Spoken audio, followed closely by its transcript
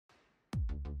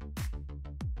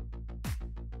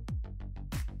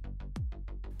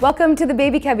Welcome to the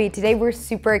Baby Cubby. Today we're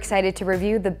super excited to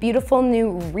review the beautiful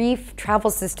new REEF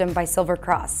travel system by Silver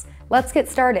Cross. Let's get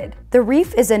started. The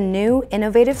REEF is a new,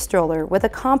 innovative stroller with a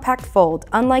compact fold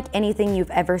unlike anything you've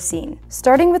ever seen.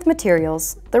 Starting with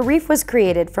materials, the REEF was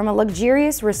created from a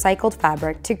luxurious recycled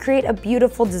fabric to create a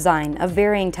beautiful design of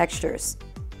varying textures.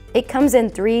 It comes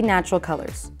in 3 natural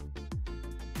colors.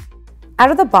 Out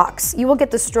of the box, you will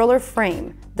get the stroller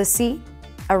frame, the seat,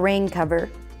 a rain cover,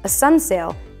 a sun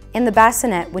sail, and the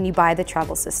bassinet when you buy the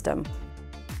travel system.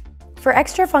 For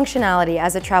extra functionality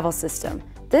as a travel system,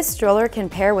 this stroller can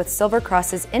pair with Silver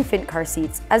Cross's infant car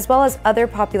seats as well as other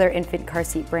popular infant car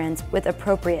seat brands with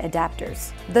appropriate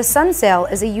adapters. The sun sail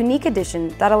is a unique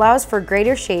addition that allows for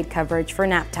greater shade coverage for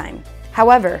nap time.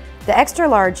 However, the extra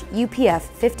large UPF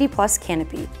 50+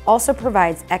 canopy also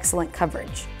provides excellent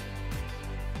coverage.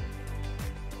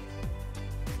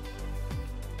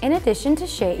 In addition to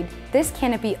shade, this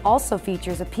canopy also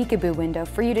features a peekaboo window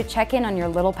for you to check in on your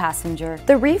little passenger.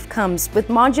 The REEF comes with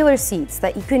modular seats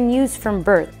that you can use from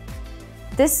birth.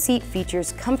 This seat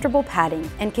features comfortable padding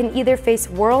and can either face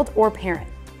world or parent.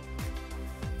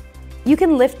 You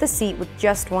can lift the seat with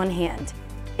just one hand.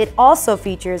 It also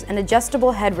features an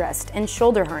adjustable headrest and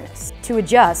shoulder harness. To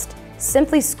adjust,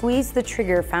 simply squeeze the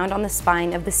trigger found on the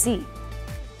spine of the seat.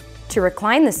 To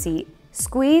recline the seat,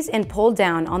 squeeze and pull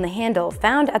down on the handle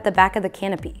found at the back of the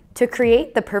canopy. To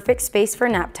create the perfect space for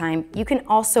nap time, you can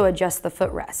also adjust the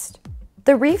footrest.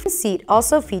 The REEF seat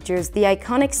also features the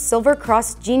iconic Silver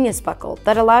Cross Genius buckle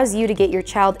that allows you to get your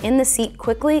child in the seat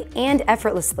quickly and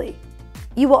effortlessly.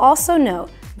 You will also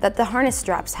note that the harness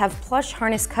straps have plush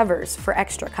harness covers for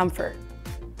extra comfort.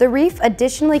 The REEF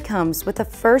additionally comes with a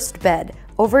first bed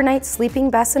overnight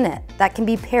sleeping bassinet that can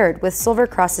be paired with Silver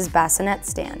Cross's bassinet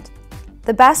stand.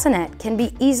 The bassinet can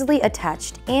be easily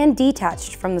attached and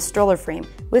detached from the stroller frame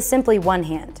with simply one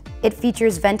hand. It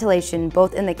features ventilation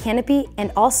both in the canopy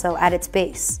and also at its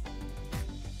base.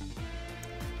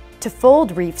 To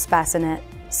fold REEF's bassinet,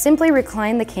 simply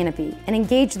recline the canopy and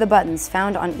engage the buttons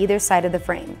found on either side of the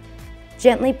frame.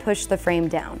 Gently push the frame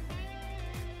down.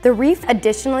 The REEF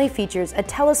additionally features a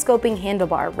telescoping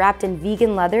handlebar wrapped in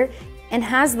vegan leather and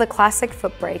has the classic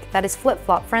foot brake that is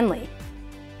flip-flop friendly.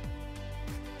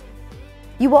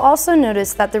 You will also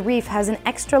notice that the REEF has an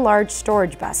extra large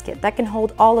storage basket that can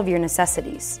hold all of your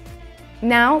necessities.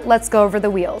 Now let's go over the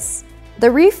wheels.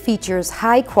 The REEF features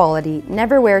high-quality,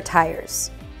 never-wear tires.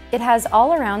 It has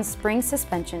all-around spring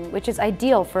suspension, which is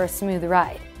ideal for a smooth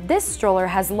ride. This stroller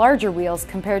has larger wheels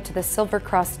compared to the Silver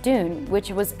Cross Dune, which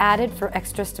was added for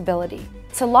extra stability.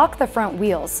 To lock the front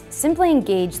wheels, simply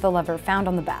engage the lever found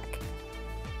on the back.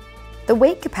 The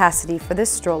weight capacity for this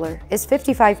stroller is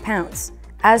 55 pounds.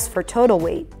 As for total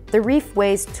weight, the REEF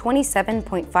weighs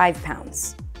 27.5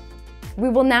 pounds. We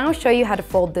will now show you how to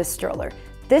fold this stroller.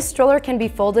 This stroller can be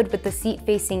folded with the seat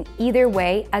facing either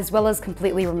way as well as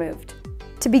completely removed.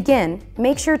 To begin,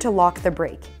 make sure to lock the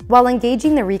brake. While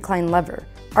engaging the recline lever,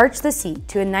 arch the seat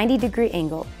to a 90-degree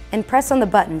angle and press on the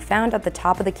button found at the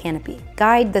top of the canopy.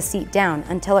 Guide the seat down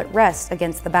until it rests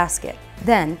against the basket.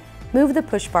 Then, move the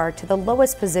push bar to the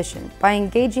lowest position by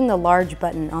engaging the large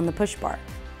button on the push bar.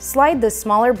 Slide the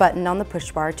smaller button on the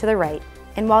push bar to the right,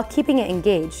 and while keeping it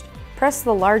engaged, press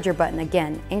the larger button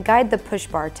again and guide the push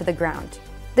bar to the ground.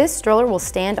 This stroller will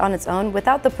stand on its own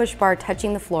without the push bar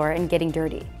touching the floor and getting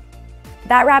dirty.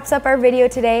 That wraps up our video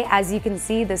today. As you can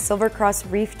see, the Silver Cross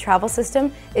REEF travel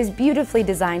system is beautifully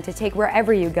designed to take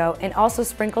wherever you go and also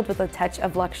sprinkled with a touch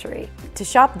of luxury. To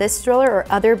shop this stroller or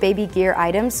other baby gear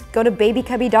items, go to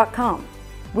babycubby.com.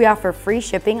 We offer free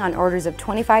shipping on orders of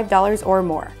 $25 or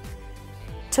more.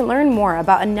 To learn more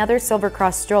about another Silver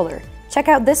Cross stroller, check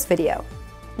out this video.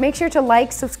 Make sure to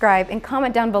like, subscribe, and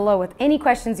comment down below with any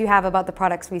questions you have about the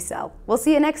products we sell. We'll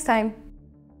see you next time.